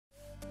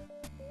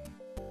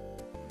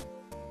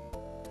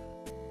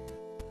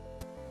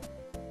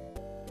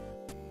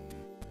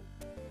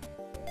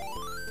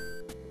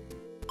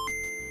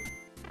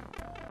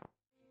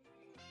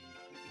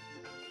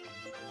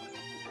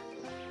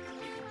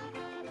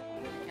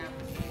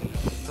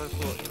So I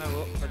thought, you know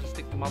what, I'll just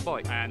stick to my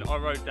bike. And I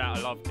rode that,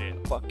 I loved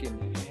it.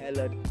 Fucking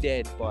hella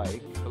dead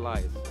bike.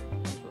 Flies.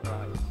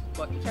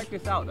 But check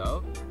this out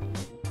though.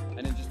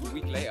 And then just a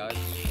week later,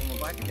 it's on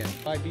my bike again.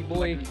 Hi,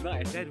 B-boy.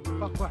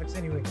 Fuck bikes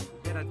anyway.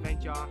 Dead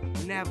adventure.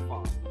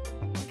 Never.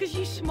 Because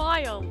you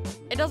smile.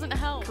 It doesn't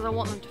help. Because I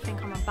want them to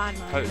think I'm a bad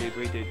man. Totally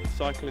agree, dude.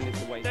 Cycling is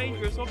the way.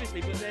 Dangerous, obviously,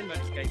 but then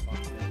skate park.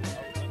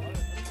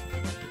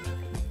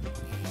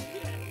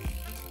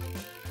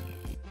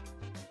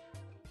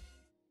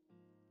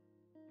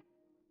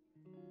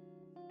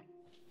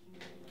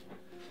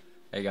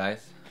 Hey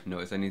guys,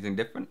 notice anything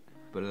different?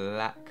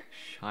 Black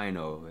shine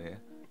over here.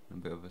 A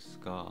bit of a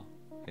scar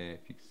here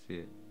if you can see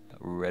it. That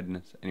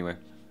redness. Anyway,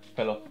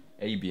 fell off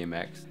a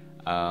BMX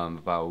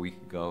about a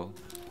week ago.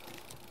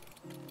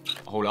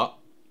 Hold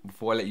up.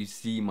 Before I let you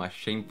see my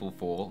shameful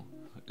fall,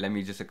 let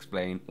me just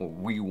explain or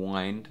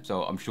rewind.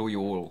 So I'm sure you're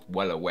all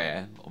well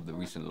aware of the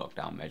recent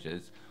lockdown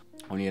measures.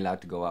 Only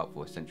allowed to go out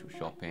for essential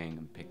shopping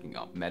and picking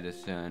up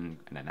medicine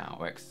and an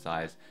hour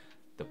exercise.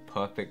 The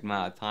perfect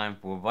amount of time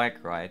for a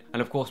bike ride.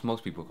 And of course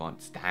most people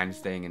can't stand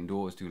staying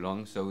indoors too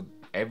long, so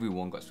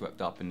everyone got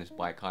swept up in this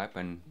bike hype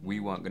and we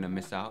weren't gonna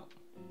miss out.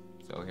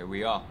 So here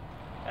we are.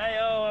 Hey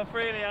yo,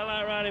 I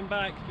like riding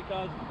bikes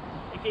because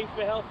it keeps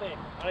me healthy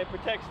and it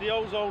protects the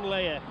ozone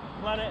layer,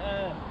 planet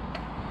Earth.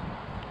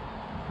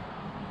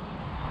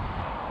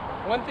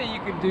 One thing you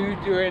can do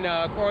during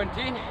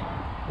quarantine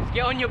is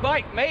get on your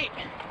bike, mate.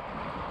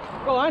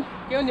 Go on,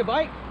 get on your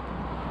bike.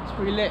 It's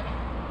pretty lit.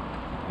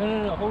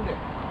 No, hold it.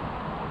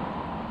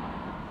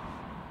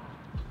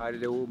 How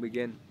did it all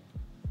begin?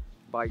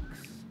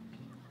 Bikes.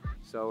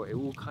 So it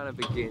all kind of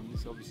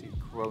begins, obviously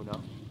Corona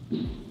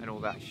and all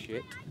that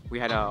shit. We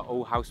had our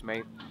old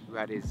housemate who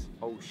had his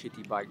old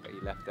shitty bike that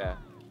he left there.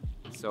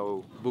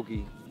 So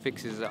Boogie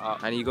fixes it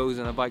up and he goes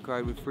on a bike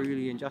ride with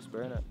Freely and Jasper,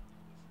 innit?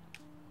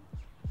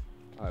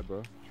 Alright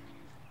bro.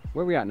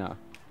 Where are we at now?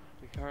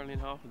 We're currently in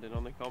Harpenden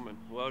on the Common,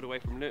 a world away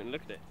from Luton.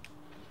 Look at it.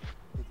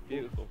 It's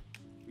beautiful.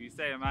 What are you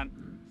saying, man?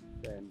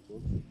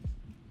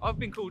 I've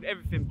been called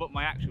everything but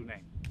my actual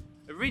name.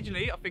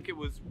 Originally, I think it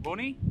was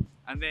Ronnie,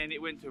 and then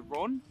it went to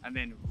Ron, and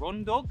then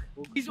Ron Dog.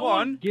 He's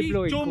on. He's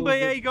John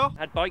Boyega.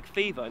 Had bike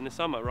fever in the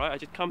summer, right? It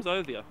just comes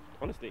over you,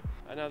 honestly.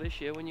 And now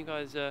this year, when you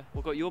guys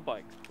got your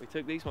bikes, we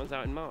took these ones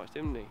out in March,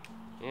 didn't we?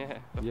 Yeah,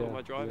 before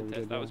my driving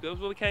test. That was good. That was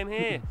when we came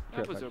here.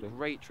 That was a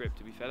great trip,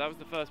 to be fair. That was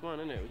the first one,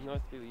 isn't it? It was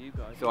nice to be with you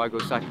guys. So I go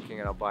cycling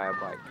and I'll buy a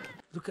bike.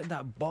 Look at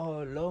that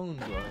bar alone,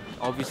 bro.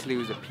 Obviously it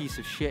was a piece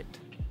of shit.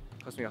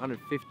 Cost me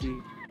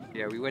 150.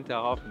 Yeah, we went to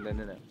Harpenden,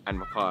 innit? And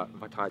my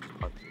tire just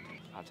punctured.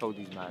 I told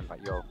these man,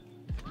 like, yo,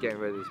 getting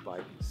rid of this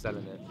bike,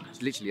 selling it.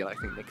 It's literally, like,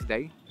 I think next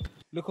day.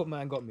 Look what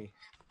man got me.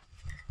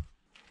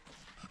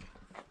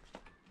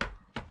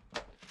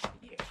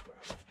 Yes, bro.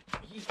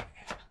 Yeah.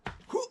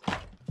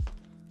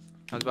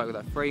 I was back with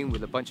that frame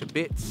with a bunch of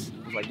bits.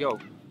 I was like, yo,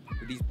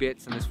 with these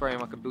bits and this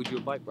frame, I could build you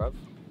a bike, bruv.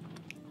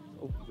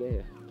 Oh,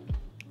 there.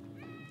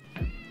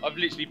 I've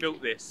literally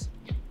built this.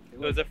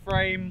 There was a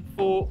frame,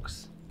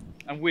 forks,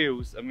 and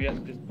wheels, and we had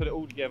to just put it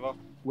all together.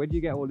 Where did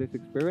you get all this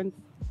experience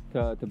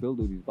to build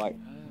all these bikes?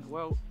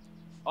 Well,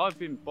 I've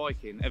been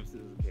biking ever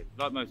since I was a kid,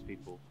 like most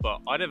people,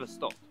 but I never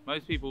stopped.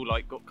 Most people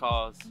like got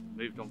cars,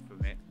 moved on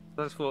from it.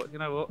 So I just thought, you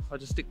know what, I'll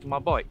just stick to my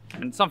bike.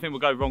 And something will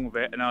go wrong with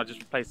it and I'll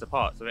just replace the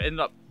parts. So it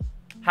ended up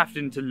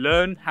having to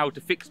learn how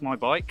to fix my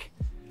bike.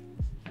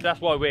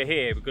 That's why we're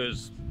here,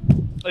 because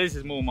this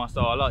is more my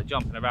style. I like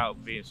jumping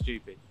about, being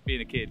stupid,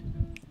 being a kid.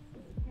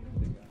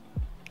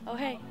 Oh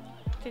hey,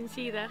 didn't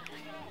see you there.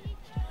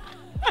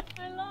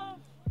 I laugh.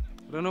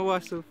 I don't know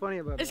what's so funny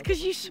about it. It's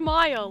because you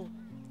smile.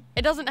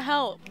 It doesn't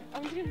help.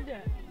 I'm just gonna do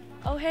it.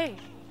 Oh hey,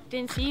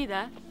 didn't see you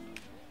there.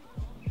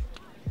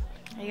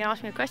 Are you gonna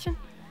ask me a question?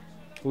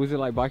 What was it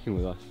like biking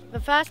with us? The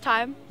first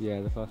time,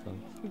 Yeah, the first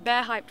time.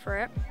 bare hyped for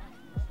it.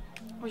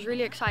 Was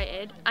really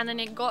excited, and then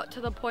it got to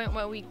the point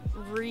where we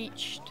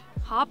reached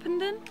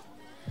Harpenden,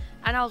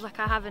 and I was like,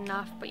 I have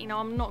enough, but you know,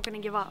 I'm not gonna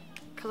give up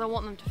because I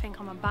want them to think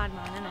I'm a bad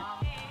man, innit?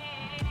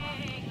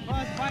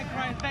 First bike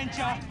ride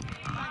adventure,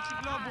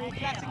 sanctuaryglobal,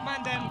 classic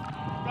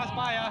Mandem, plus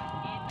buyer,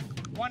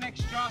 one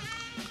extra.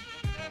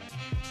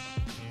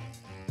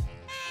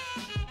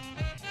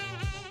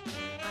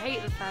 I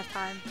hate the first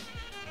time.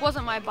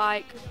 Wasn't my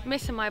bike,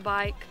 missing my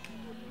bike,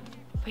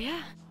 but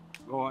yeah.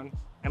 Go on,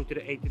 M to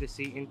the A to the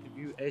C,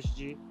 interview,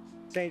 SG.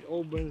 St.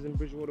 Albans and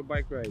Bridgewater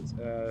bike rides,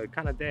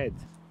 kind of dead.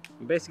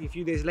 And basically a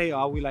few days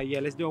later, we like, yeah,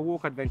 let's do a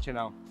walk adventure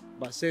now.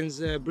 But since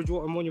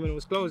Bridgewater Monument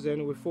was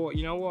closing, we thought,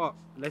 you know what?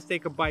 Let's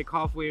take a bike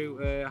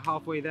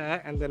halfway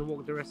there and then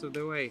walk the rest of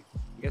the way.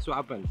 Guess what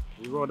happened?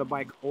 We rode a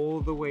bike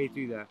all the way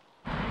to there.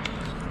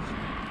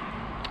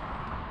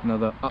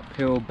 Another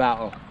uphill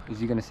battle. Is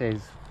he gonna say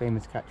his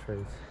famous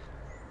catchphrase?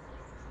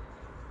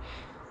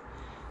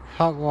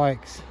 Fuck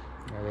bikes.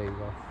 Yeah, there you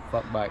go.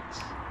 Fuck bikes.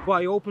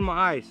 But it opened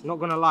my eyes, not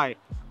gonna lie.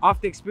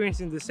 After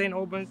experiencing the St.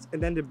 Albans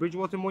and then the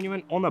Bridgewater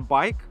Monument on a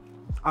bike,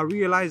 I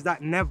realized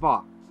that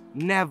never.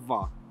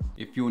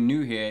 If you're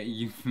new here,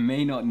 you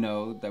may not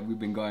know that we've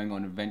been going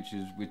on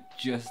adventures with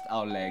just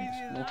our legs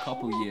for a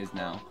couple years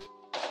now.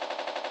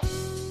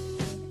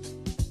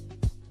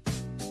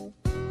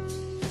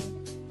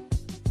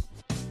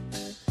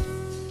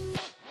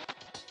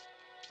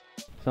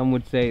 Some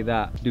would say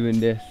that doing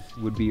this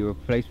would be a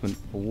replacement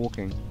for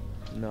walking.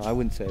 No, I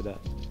wouldn't say that.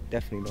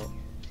 Definitely not.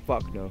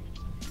 Fuck no.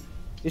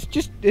 It's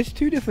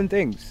two different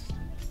things.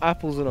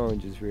 Apples and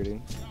oranges,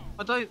 really.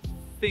 I don't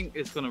think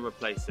it's gonna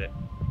replace it.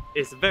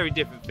 It's a very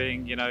different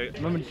thing, you know.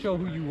 Remember to show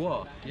who you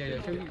are.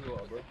 Yeah, show who you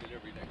are, bro.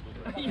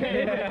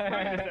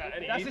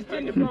 That's his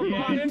Tinder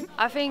profile.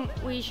 I think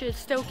we should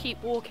still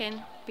keep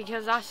walking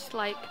because that's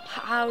like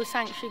how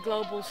Sanctuary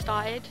Global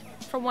started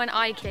from when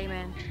I came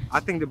in. I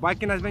think the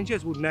biking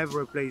adventures would never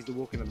replace the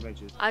walking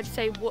adventures. I'd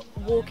say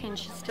walking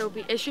should still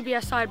be, it should be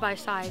a side by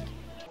side.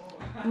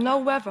 No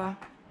weather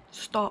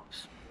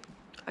stops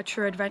a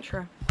true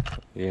adventurer.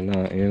 You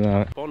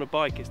know. On a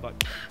bike, it's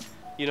like,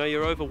 you know,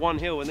 you're over one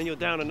hill and then you're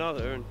down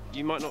another and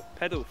you might not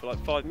pedal for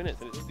like 5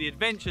 minutes. And The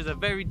adventure's a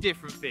very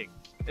different thing.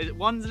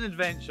 One's an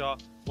adventure,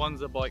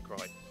 one's a bike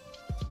ride.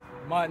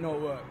 Might not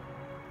work.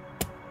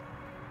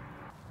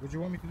 What do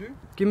you want me to do?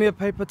 Give me a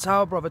paper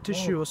towel, brother,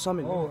 tissue or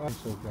something. Oh, I'm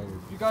so glad.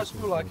 You guys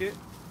feel like it?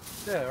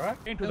 Yeah, right?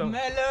 Into the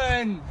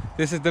melon!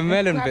 This is the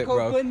melon bit, bro.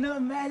 Crack open the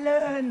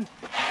melon!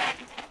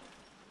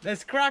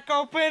 Let's crack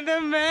open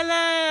the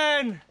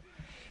melon!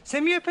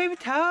 Send me a paper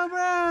towel,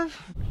 bro!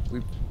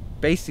 We've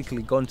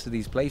basically gone to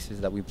these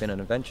places that we've been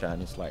on adventure,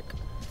 and it's like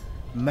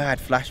mad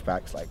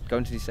flashbacks, like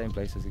going to these same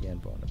places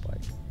again, but on a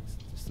bike.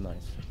 It's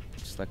nice.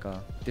 Just like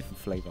a different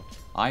flavor.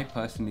 I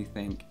personally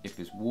think if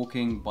it's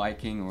walking,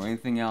 biking, or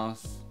anything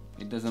else,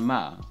 it doesn't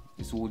matter.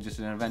 It's all just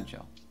an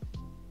adventure.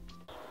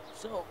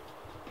 So,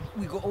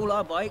 we got all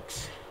our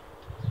bikes.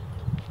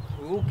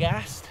 We're all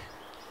gassed.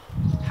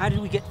 How did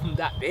we get from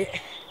that bit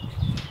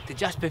to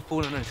just been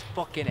falling on his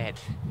fucking head?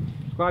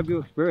 Describe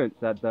your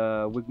experience at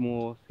the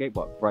Wigmore skate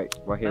park. Right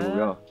here where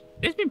we are.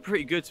 It's been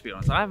pretty good, to be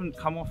honest. I haven't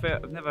come off it,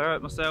 I've never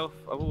hurt myself.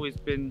 I've always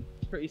been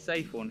pretty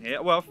safe on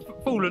here. Well,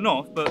 I've fallen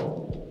off, but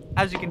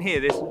as you can hear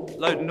this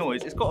load of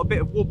noise, it's got a bit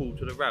of wobble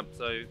to the ramp,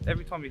 so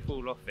every time you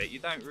fall off it, you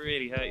don't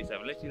really hurt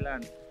yourself unless you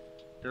land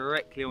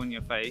directly on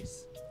your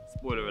face.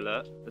 Spoiler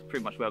alert, that's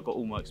pretty much where I got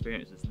all my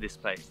experiences, this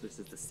place. This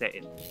is the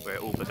setting where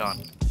it all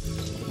begun.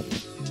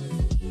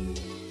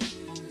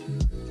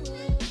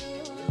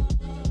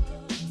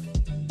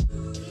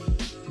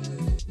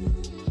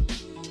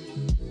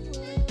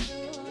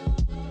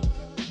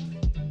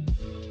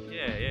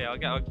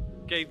 I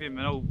gave him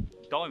an old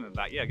diamond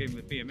back. Yeah, I gave him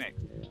a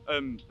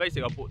BMX.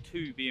 Basically, I bought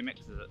 2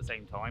 BMXs at the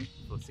same time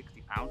for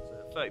 £60,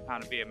 so £30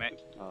 a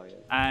BMX. Oh yeah.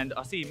 And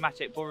I see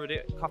Maciek borrowed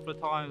it a couple of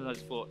times, and I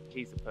just thought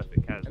he's the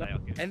perfect candidate.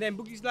 And then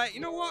Boogie's like,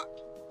 you know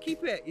what?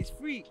 Keep it. It's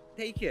free.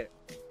 Take it.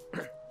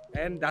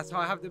 And that's how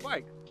I have the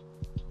bike.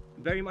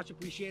 Very much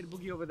appreciated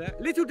Boogie over there.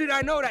 Little did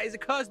I know that it's a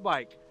cursed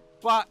bike,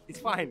 but it's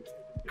fine.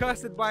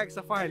 Cursed bikes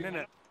are fine,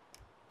 innit?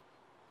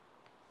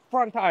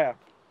 Front tire.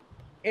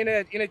 In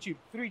a tube,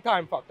 3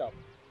 times fucked up,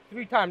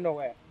 3 times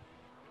nowhere.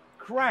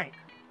 Crank,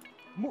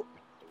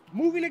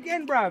 moving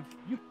again, bruv.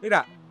 Look at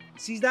that.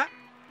 Sees that?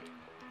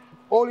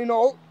 All in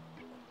all,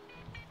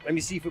 let me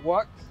see if it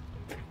works.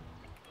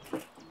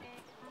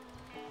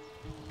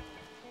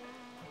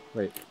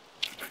 Wait.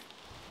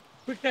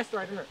 Quick test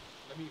ride, innit?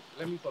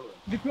 Let me follow it.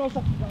 The close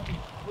up.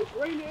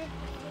 Right here.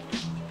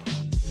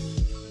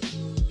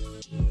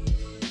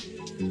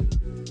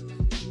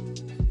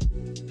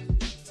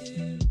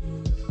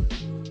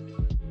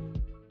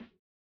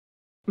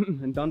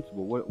 And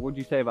Dunstable, what do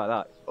you say about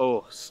that?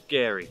 Oh,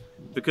 scary.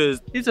 Because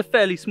these are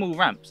fairly small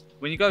ramps.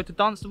 When you go to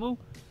Dunstable,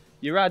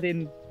 you're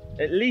adding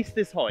at least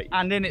this height.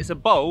 And then it's a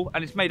bowl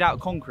and it's made out of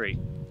concrete.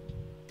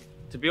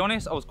 To be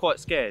honest, I was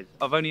quite scared.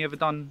 I've only ever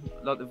done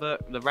like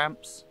the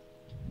ramps.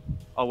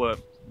 I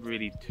weren't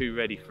really too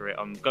ready for it.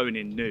 I'm going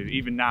in new.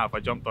 Even now, if I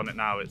jumped on it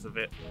now, it's a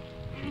bit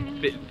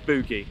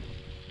spooky.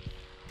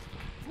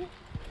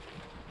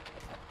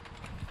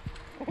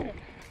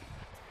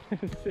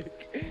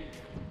 Sick.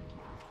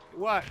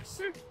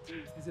 Works.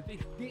 There's a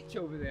big ditch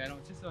over there and I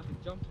was just about to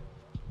jump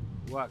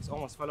it. Works.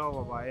 Almost fell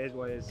over, but it is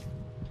what it is.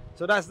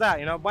 So that's that,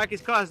 you know, bike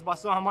is cursed, but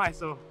so am I,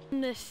 so.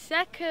 The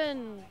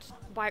second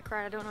bike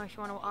ride, I don't know if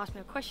you want to ask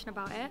me a question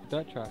about it.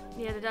 Dirt track?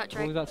 Yeah, the dirt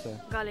track. What was that, sir?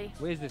 Gully.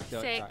 Where's this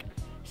dirt Sick. track?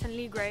 It's in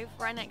Leegrave,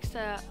 right next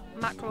to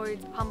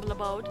Macroyd's humble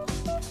abode.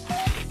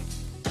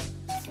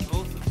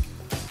 Awesome.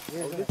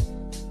 Yeah,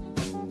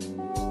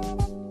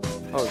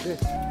 Oh, this.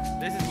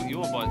 This is what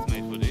your bike's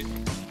made for, dude.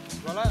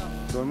 Roll out. Do you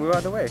want to move out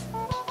of the way?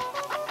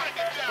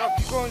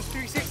 If you're going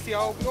 360,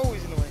 I'll be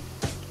always in the way.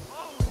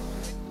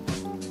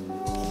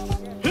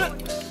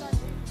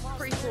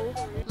 Pretty cool.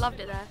 Loved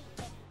it there.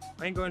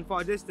 I ain't going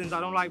far distance, I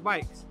don't like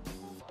bikes.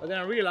 But then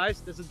I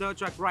realized there's a dirt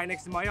track right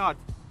next to my yard.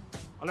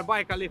 On a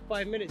bike, I live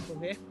 5 minutes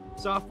from here.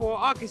 So I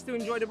thought I can still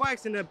enjoy the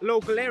bikes in the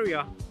local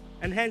area.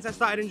 And hence I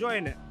started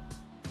enjoying it.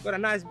 Got a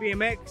nice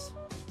BMX.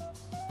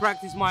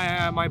 Practice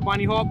my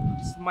bunny hop,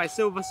 my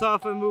silver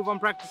surfer move I'm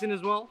practicing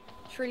as well.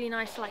 It's really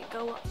nice to like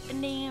go up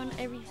and down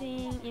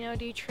everything, you know,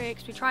 do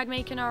tricks. We tried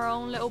making our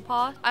own little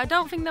path. I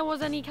don't think there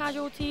was any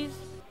casualties.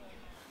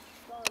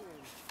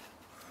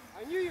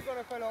 I knew you were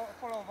gonna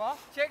fall over.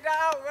 Check that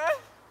out, man.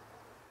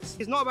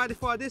 It's not about the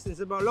far distance,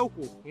 it's about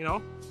local, you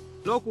know?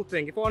 Local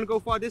thing. If I want to go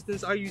far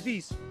distance, I use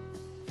these.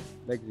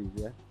 Legs,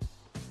 yeah?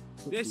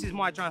 This is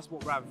my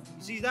transport, bruv.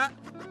 You see that?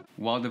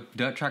 While the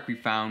dirt track we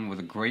found was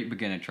a great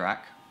beginner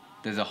track,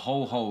 there's a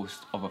whole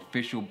host of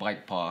official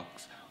bike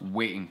parks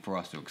waiting for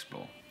us to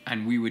explore.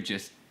 And we were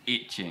just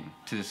itching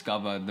to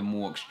discover the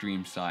more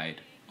extreme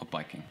side of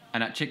biking.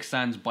 And at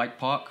Chicksands Bike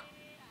Park,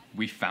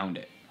 we found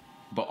it.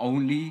 But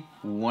only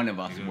one of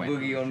us went.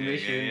 Boogie on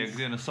missions. Yeah, he's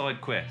doing a side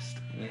quest.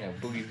 Yeah,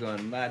 Boogie's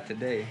going mad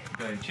today.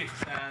 Going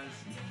Chicksands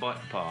Bike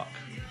Park.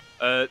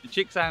 The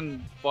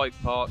Chicksands Bike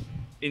Park,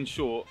 in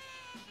short,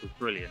 was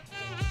brilliant.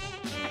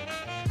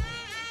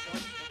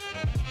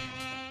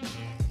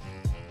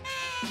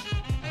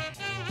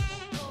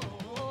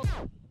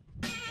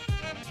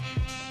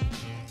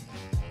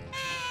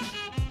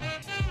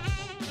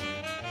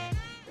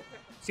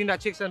 Seen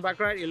that Chicksands bike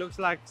ride? It looks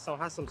like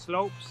has some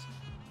slopes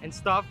and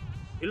stuff.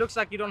 It looks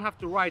like you don't have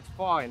to ride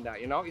far in that,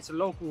 you know? It's a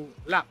local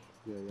lap.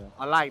 Yeah, yeah.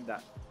 I like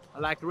that. I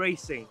like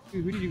racing.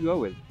 Who did you go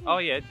with? Oh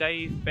yeah,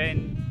 Dave,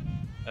 Ben,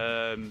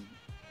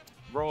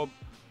 Rob,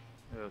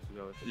 who else did we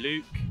go with?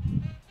 Luke,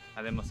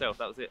 and then myself.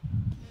 That was it.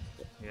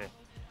 Yeah,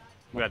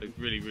 we had a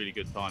really, really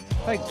good time.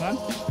 Thanks, man.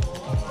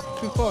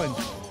 Good fun.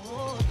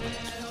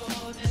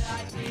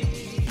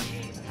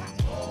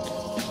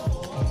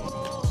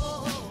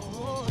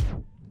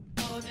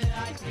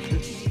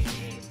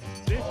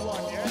 This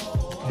one, yeah.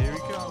 Here he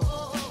comes.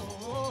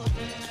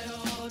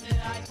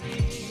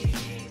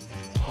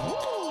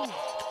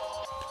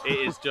 It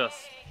is just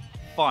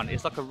fun.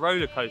 It's like a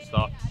roller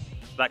coaster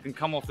that can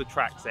come off the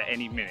tracks at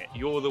any minute.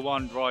 You're the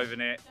one driving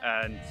it,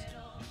 and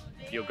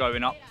you're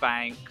going up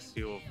banks,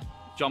 you're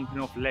jumping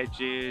off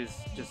ledges,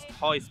 just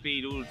high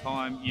speed all the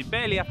time. You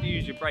barely have to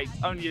use your brakes,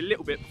 only a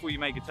little bit before you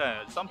make a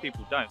turn. Some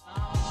people don't.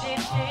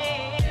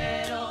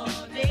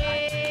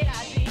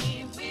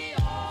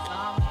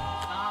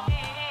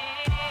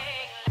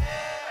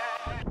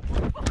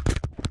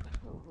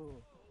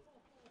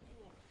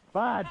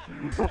 Bad.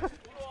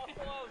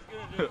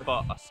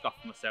 But I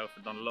scuffed myself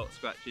and done a lot of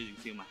scratches. You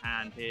can see on my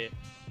hand here,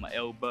 my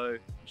elbow. My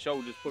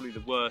shoulder's probably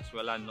the worst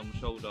where I landed on my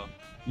shoulder.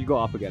 You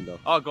got up again though?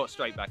 I got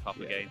straight back up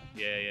again.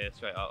 Yeah,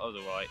 straight up. I was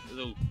alright. It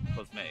was all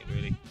cosmetic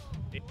really.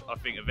 I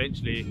think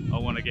eventually I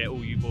want to get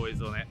all you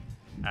boys on it,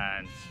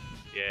 and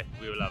yeah,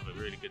 we will have a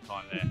really good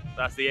time there.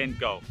 That's the end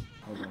goal.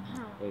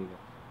 There you go.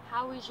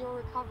 How is your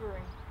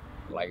recovery?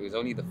 Like, it was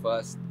only the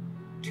first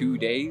 2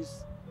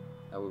 days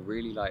that were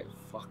really like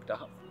fucked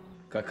up.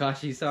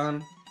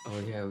 Kakashi-san. Oh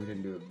yeah, we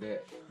didn't do a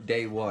bit.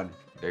 Day one.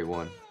 Day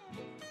one.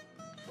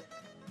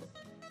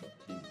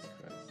 Jesus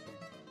Christ.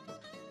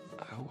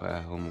 I wear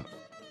a helmet.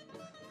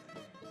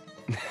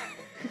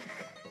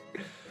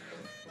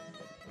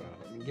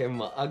 I'm getting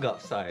my ugg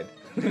upside.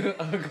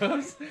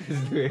 Uggs?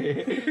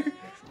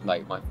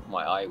 Like my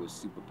eye was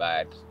super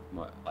bad.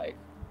 Like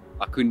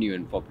I couldn't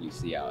even properly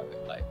see out of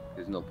it. Like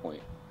there's no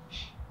point.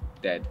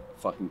 Dead,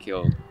 fucking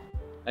killed.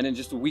 And then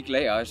just a week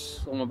later, I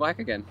was on my bike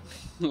again,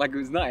 like it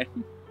was night.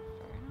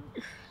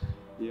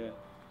 Yeah,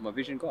 my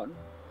vision gone.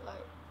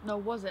 Like, no,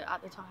 was it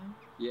at the time?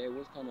 Yeah, it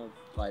was kind of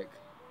like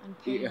And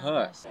it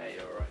hurt. Yeah,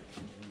 you're alright.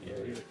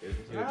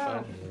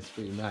 Yeah, it's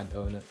pretty mad,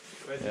 though, isn't it?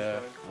 Yeah.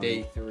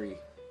 Day three.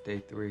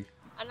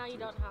 I know you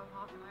don't have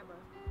half an eyebrow.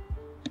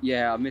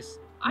 Yeah, I missed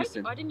I it.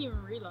 didn't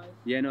even realise.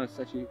 Yeah, no, it's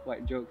actually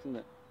quite jokes, isn't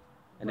it?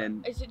 And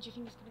then Do you think it's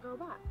gonna grow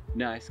back?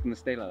 nah, it's gonna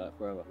stay like that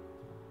forever.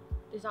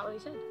 Is that what he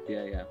said?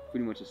 Yeah,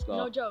 pretty much a scar.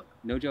 No joke.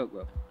 No joke,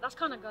 bro. That's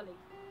kind of gully.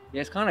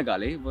 Yeah, it's kind of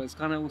gully, but it's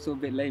kind of also a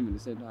bit lame at the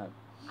same time.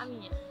 I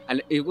mean, yeah.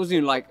 And it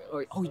wasn't like,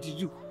 oh, did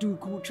you do a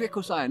cool trick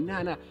or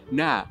something?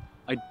 Nah.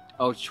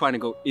 I was trying to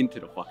go into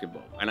the fucking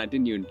boat, and I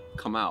didn't even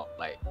come out.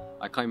 Like,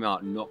 I came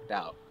out knocked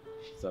out.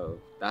 So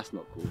that's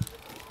not cool.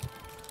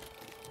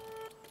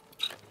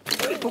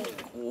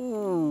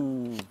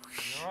 Ooh.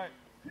 Alright.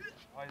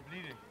 Why is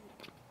bleeding?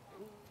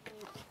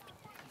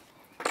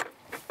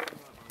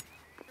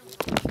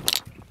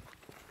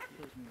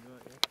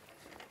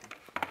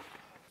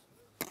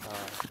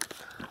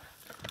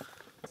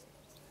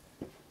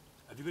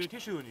 Have you got any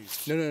tissue on you?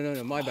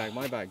 No,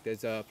 my bag.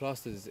 There's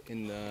plasters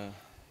in the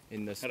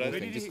small Where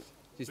thing.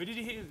 did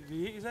he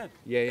hit his head?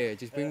 Yeah,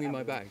 just bring me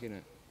my bag,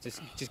 innit?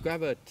 Just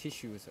grab a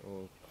tissue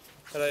or...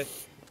 Hello.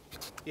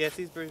 Yes,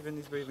 he's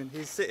breathing.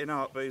 He's sitting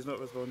up, but he's not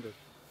responding.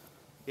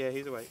 Yeah,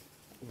 he's awake.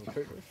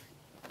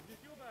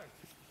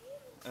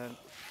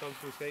 Gone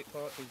through skate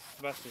park. He's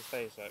smashed his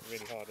face like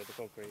really hard at the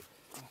concrete.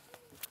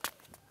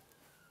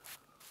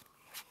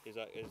 He's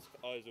like, his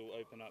eyes all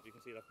open up. You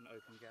can see like an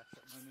open gash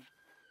at the moment.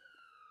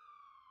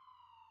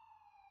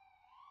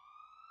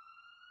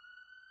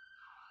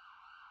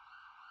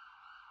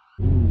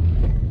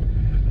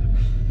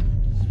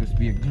 Supposed to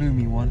be a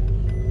gloomy one.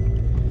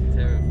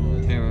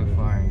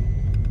 Terrifying.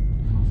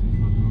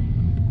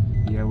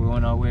 Yeah, we're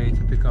on our way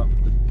to pick up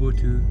the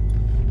Butu.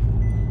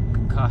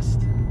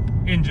 Concussed.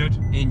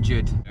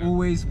 Injured.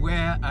 Always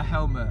wear a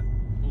helmet.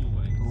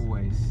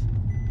 Always.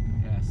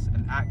 Yes,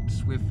 and act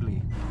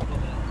swiftly.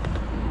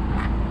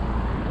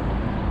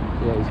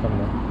 Yeah, he's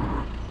coming up.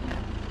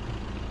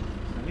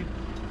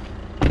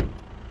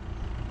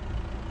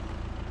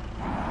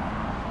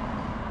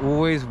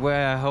 Always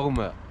wear a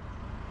helmet.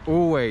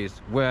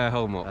 Always wear a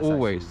helmet. That's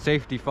always. actually...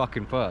 Safety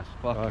fucking first.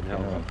 Fucking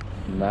hell.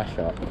 Mash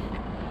up.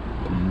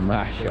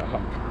 Mash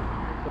up.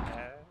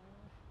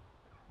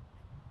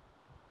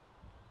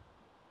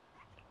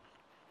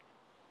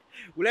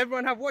 Will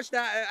everyone have watched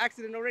that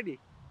accident already?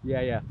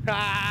 Yeah.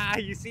 Ah,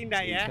 you seen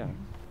that, yeah?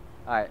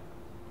 Alright.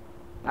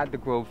 At the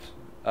Grove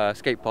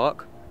skate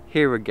park.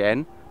 Here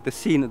again. The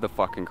scene of the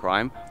fucking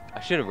crime. I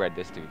should have read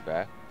this to be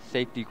fair.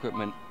 Safety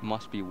equipment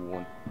must be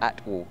worn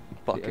at all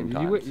fucking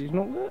times. You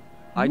not wear?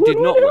 I did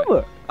not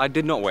wear. I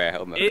did not wear a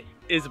helmet. It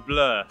is a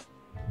blur.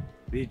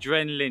 The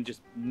adrenaline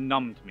just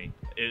numbed me.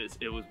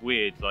 It was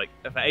weird. Like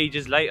for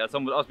ages later,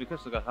 someone would ask me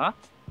questions. I go, huh?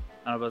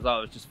 And I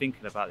was just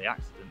thinking about the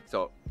accident.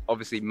 So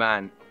obviously,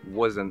 man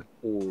wasn't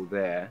all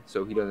there,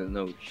 so he doesn't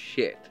know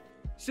shit.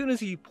 As soon as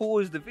he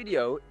paused the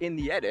video in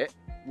the edit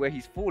where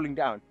he's falling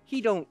down,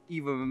 he don't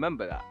even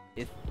remember that.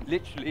 It's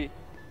literally,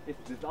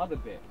 it's this other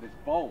bit, this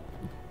bowl.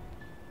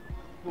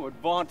 For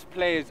advanced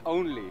players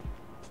only.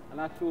 And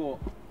I thought,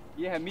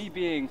 yeah, me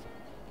being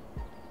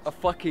a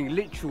fucking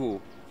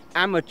literal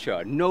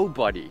amateur,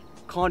 nobody,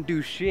 can't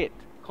do shit,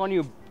 can't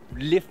even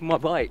lift my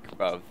bike,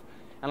 bruv.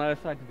 And I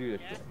decided to do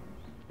this shit.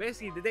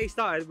 Basically, the day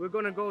started, we're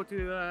gonna go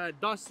to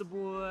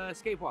Dunstable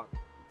skate park.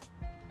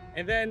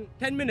 And then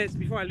 10 minutes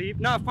before I leave,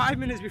 no, 5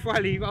 minutes before I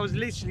leave, I was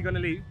literally gonna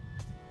leave.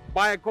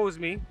 Buyer calls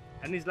me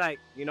and he's like,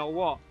 you know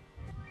what?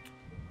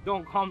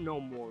 Don't come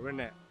no more,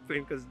 innit?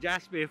 Because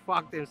JAZZYB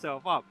fucked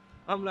himself up.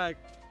 I'm like,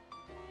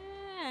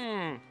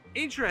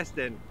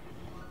 interesting.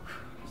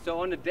 So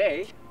on the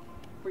day,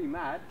 pretty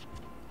mad,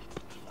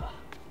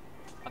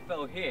 I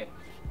fell here,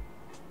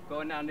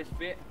 going down this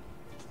bit,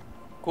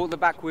 caught the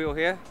back wheel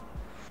here.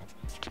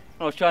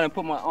 I was trying to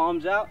put my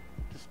arms out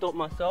to stop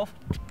myself,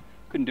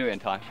 couldn't do it in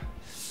time.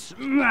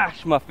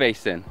 Smashed my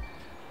face in.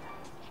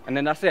 And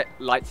then that's it,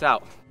 lights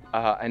out.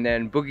 And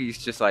then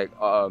Boogie's just like,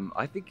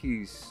 I think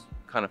he's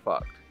kind of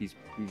fucked. He's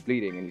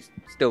bleeding and he's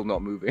still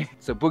not moving.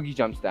 So Boogie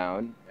jumps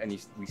down and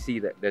we see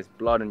that there's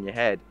blood on your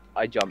head.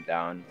 I jump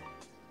down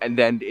and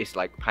then it's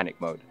like panic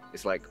mode.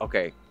 It's like,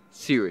 okay,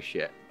 serious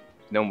shit.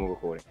 No more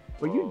recording.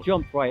 Well, you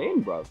jumped right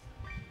in, bro.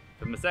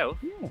 For myself?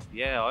 Yeah.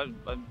 Yeah,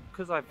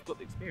 because I've got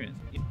the experience.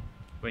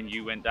 When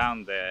you went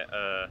down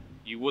there,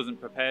 you wasn't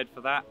prepared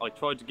for that. I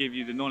tried to give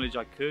you the knowledge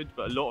I could,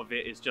 but a lot of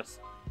it is just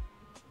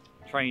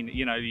train,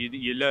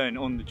 you learn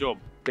on the job.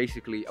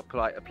 Basically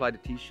apply the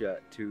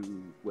t-shirt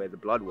to where the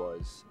blood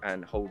was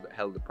and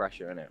held the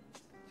pressure in it.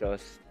 So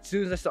as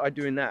soon as I started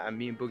doing that and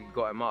me and Boogie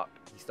got him up,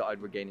 he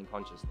started regaining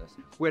consciousness.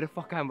 Where the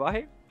fuck am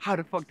I? How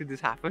the fuck did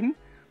this happen?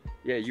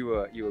 Yeah, you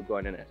were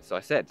going in it. So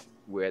I said,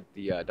 we're at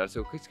the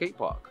Dunstable skate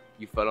park.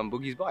 You fell on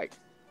Boogie's bike.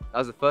 That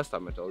was the first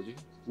time I told you.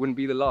 Wouldn't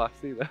be the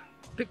last either.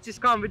 Pictures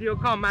come, video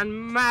come,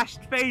 man,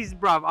 mashed face,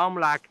 bruv. I'm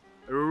like,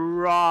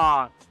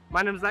 raw.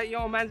 Man was like,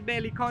 yo, man's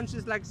barely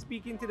conscious, like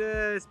speaking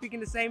the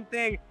same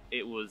thing.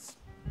 It was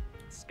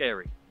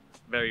scary,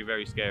 very,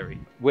 very scary.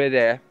 We're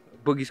there.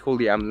 Boogie's called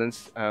the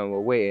ambulance, and we're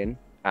waiting,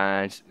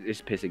 and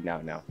it's pissing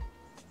down now.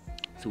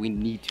 So we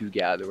need to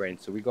get out of the rain.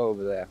 So we go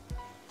over there,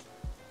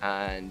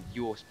 and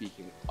you're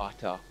speaking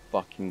utter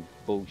fucking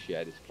bullshit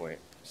at this point.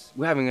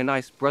 We're having a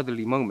nice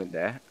brotherly moment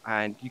there,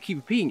 and you keep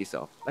repeating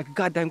yourself like a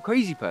goddamn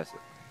crazy person.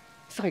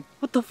 It's like,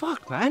 what the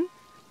fuck, man?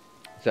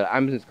 So the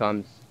ambulance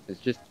comes, it's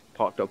just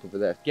parked up over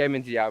there. Get him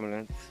into the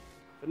ambulance.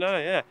 But no,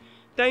 yeah,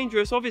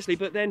 dangerous, obviously,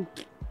 but then,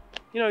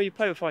 you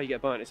play with fire, you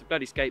get burnt. It's a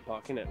bloody skate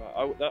park, isn't it?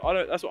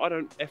 Like, that's what I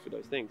don't F with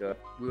those things.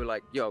 We were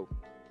like, yo,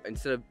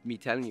 instead of me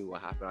telling you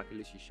what happened, I can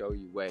literally show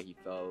you where he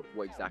fell,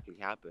 what exactly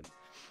happened.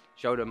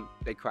 Showed them,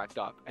 they cracked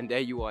up, and there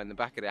you are in the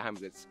back of the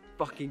ambulance,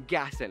 fucking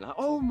gassing, like,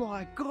 oh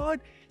my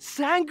god,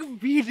 sang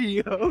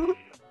video.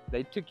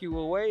 They took you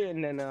away,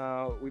 and then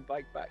we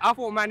biked back. I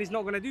thought, man, he's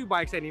not gonna do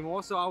bikes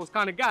anymore, so I was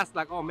kind of gassed,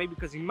 like, oh, maybe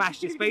because he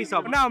mashed his face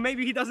up. Now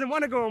maybe he doesn't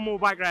want to go on more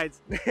bike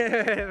rides.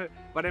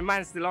 But the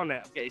man's still on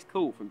it. Yeah, he's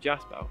called from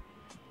JAZZYB,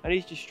 and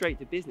he's just straight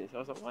to business. I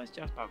was like, why is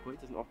JAZZYB called?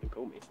 He doesn't often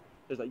call me.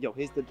 He was like, yo,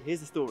 here's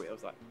the story. I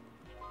was like,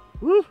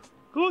 woo,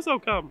 of course I'll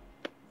come.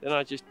 Then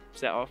I just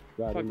set off.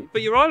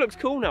 But your eye looks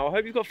cool now. I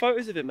hope you've got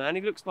photos of it, man.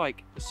 He looks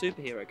like a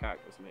superhero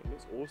character or something. He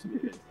looks awesome.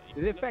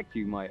 Did it affect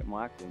you, my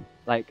acting?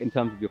 Like, in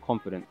terms of your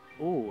confidence?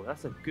 Oh,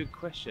 that's a good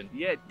question.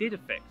 Yeah, it did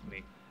affect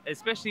me.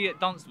 Especially at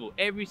Dunstable.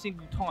 Every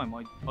single time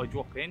I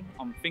drop in,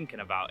 I'm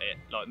thinking about it.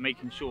 Like,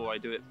 making sure I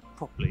do it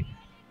properly.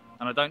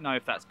 And I don't know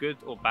if that's good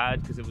or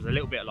bad, because it was a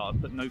little bit like I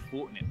put no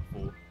thought in it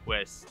before.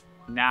 Whereas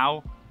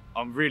now,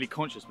 I'm really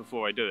conscious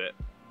before I do it.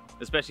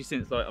 Especially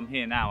since like I'm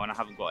here now and I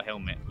haven't got a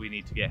helmet. We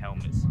need to get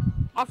helmets.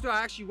 After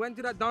I actually went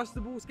to that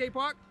Dunstable skate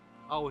park,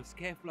 I was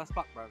careful as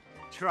fuck, bro.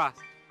 Trust.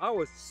 I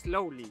was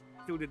slowly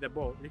tilted the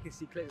bowl. You can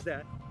see clips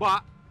there.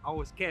 But I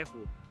was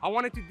careful. I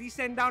wanted to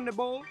descend down the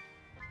bowl,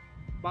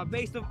 but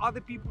based on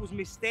other people's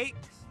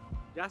mistakes,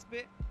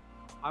 JAZZYB,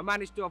 I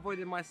managed to avoid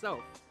it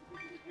myself.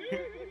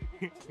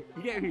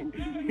 You get me?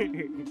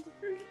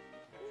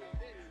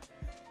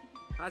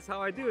 That's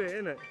how I do it,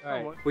 innit?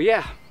 Right. Well,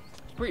 yeah,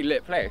 it's a pretty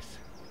lit place.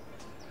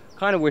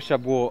 Kind of wish I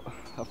bought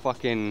a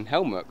fucking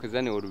helmet, because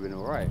then it would have been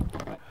alright.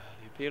 The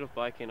appeal of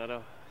biking, I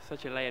don't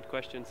Such a layered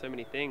question, so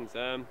many things. Is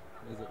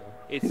it though?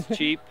 It's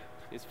cheap,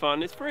 it's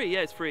fun, it's free.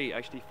 Yeah, it's free.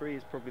 Actually, free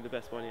is probably the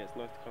best one. Yeah, it's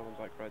nice to come on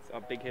bike rides.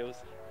 Up big hills,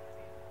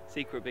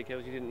 secret big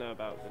hills you didn't know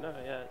about. But no,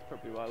 yeah, it's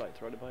probably why I like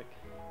to ride a bike.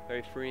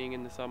 Very freeing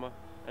in the summer,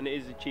 and it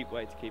is a cheap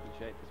way to keep in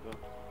shape as well.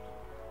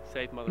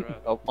 Save Mother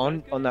Earth.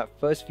 on that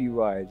first few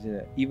rides, you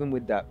know, even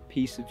with that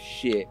piece of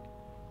shit,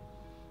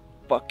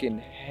 fucking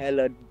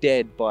hella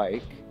dead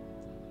bike,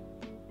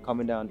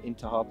 coming down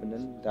into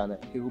Harpenden, down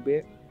that hill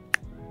bit,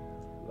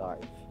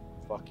 like,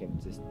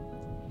 fucking just,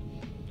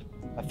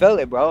 I felt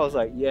it, bro. I was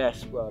like,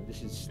 yes, bro,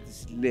 this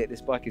is lit.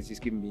 This bike is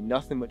just giving me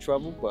nothing but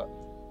trouble, but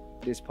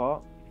this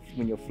part,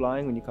 when you're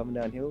flying, when you're coming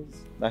down hills,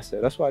 that's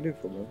it. That's what I do it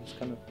for, bro. It's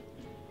kind of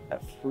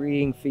that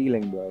freeing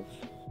feeling, bro.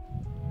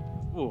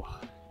 Ooh,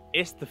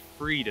 it's the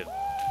freedom.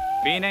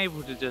 Being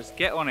able to just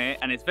get on it,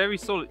 and it's very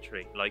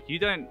solitary. Like, you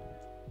don't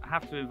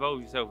have to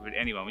involve yourself with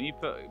anyone. When you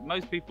put,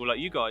 most people, like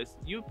you guys,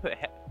 you put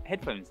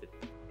headphones in.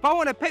 If I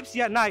want a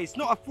Pepsi at night, it's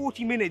not a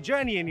 40-minute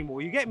journey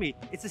anymore, you get me?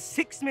 It's a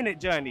 6-minute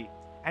journey,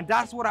 and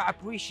that's what I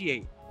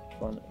appreciate.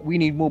 We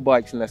need more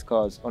bikes and less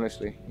cars,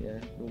 honestly. Yeah,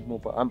 more.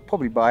 I'm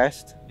probably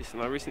biased. Listen,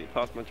 I recently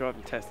passed my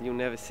driving test, and you'll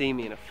never see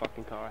me in a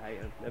fucking car. I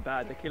hate them. They're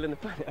bad. They're killing the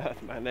planet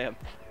Earth, man. They are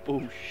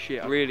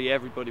bullshit. Really,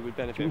 everybody would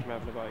benefit from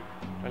having a bike,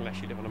 unless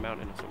you live on a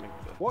mountain or something.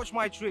 But Watch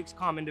my tricks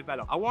come and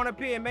develop. I want to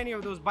appear in many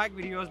of those bike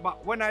videos,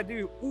 but when I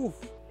do, oof.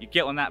 You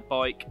get on that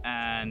bike,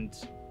 and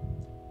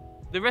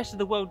the rest of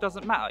the world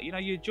doesn't matter. You know,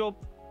 your job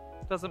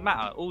doesn't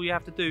matter. All you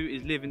have to do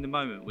is live in the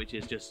moment, which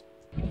is just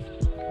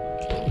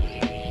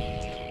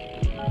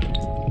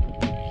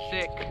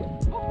Sick.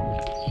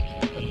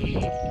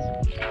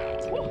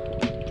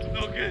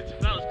 not good.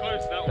 That was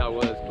close. That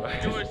was, bro.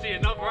 You want to see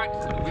another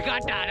accident? We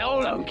got that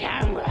all on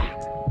camera.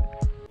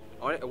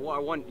 What I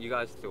want you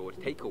guys to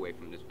take away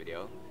from this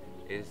video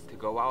is to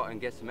go out and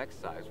get some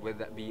exercise, whether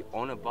that be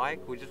on a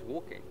bike or just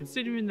walking.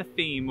 Considering the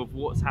theme of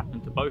what's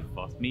happened to both of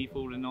us, me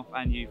falling off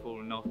and you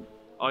falling off,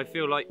 I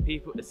feel like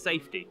people,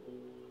 safety.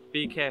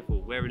 Be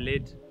careful, wear a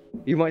lid.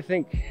 You might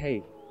think,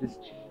 hey, this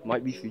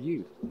might be for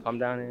you. Come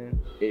down in.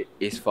 It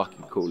is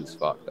fucking cool as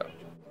fuck though.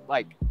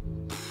 Like,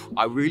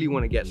 I really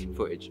want to get some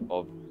footage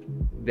of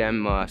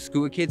them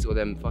scooter kids or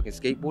them fucking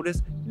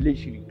skateboarders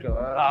literally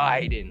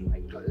gliding,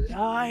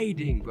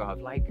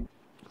 bruv. Like,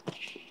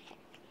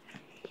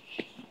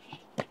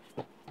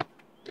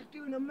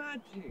 doing a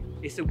mad thing.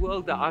 It's a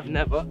world that I've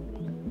never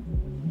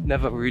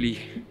really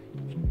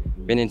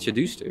been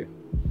introduced to.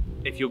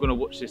 If you're going to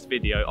watch this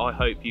video, I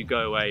hope you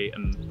go away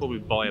and probably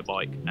buy a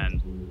bike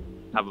and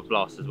have a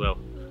blast as well.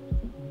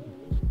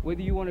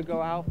 Whether you want to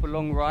go out for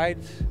long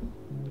rides,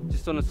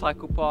 just on a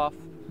cycle path,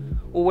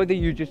 or whether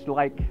you just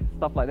like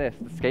stuff like this,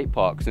 the skate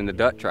parks and the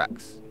dirt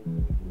tracks.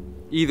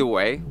 Either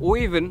way, or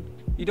even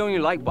you don't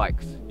even like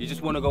bikes, you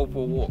just want to go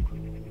for a walk.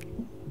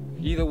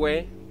 Either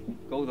way,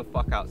 go the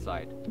fuck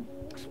outside.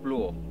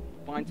 Explore,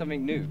 find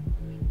something new,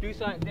 do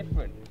something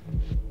different.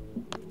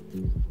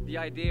 The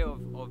idea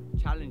of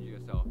challenge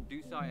yourself,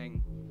 do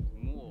something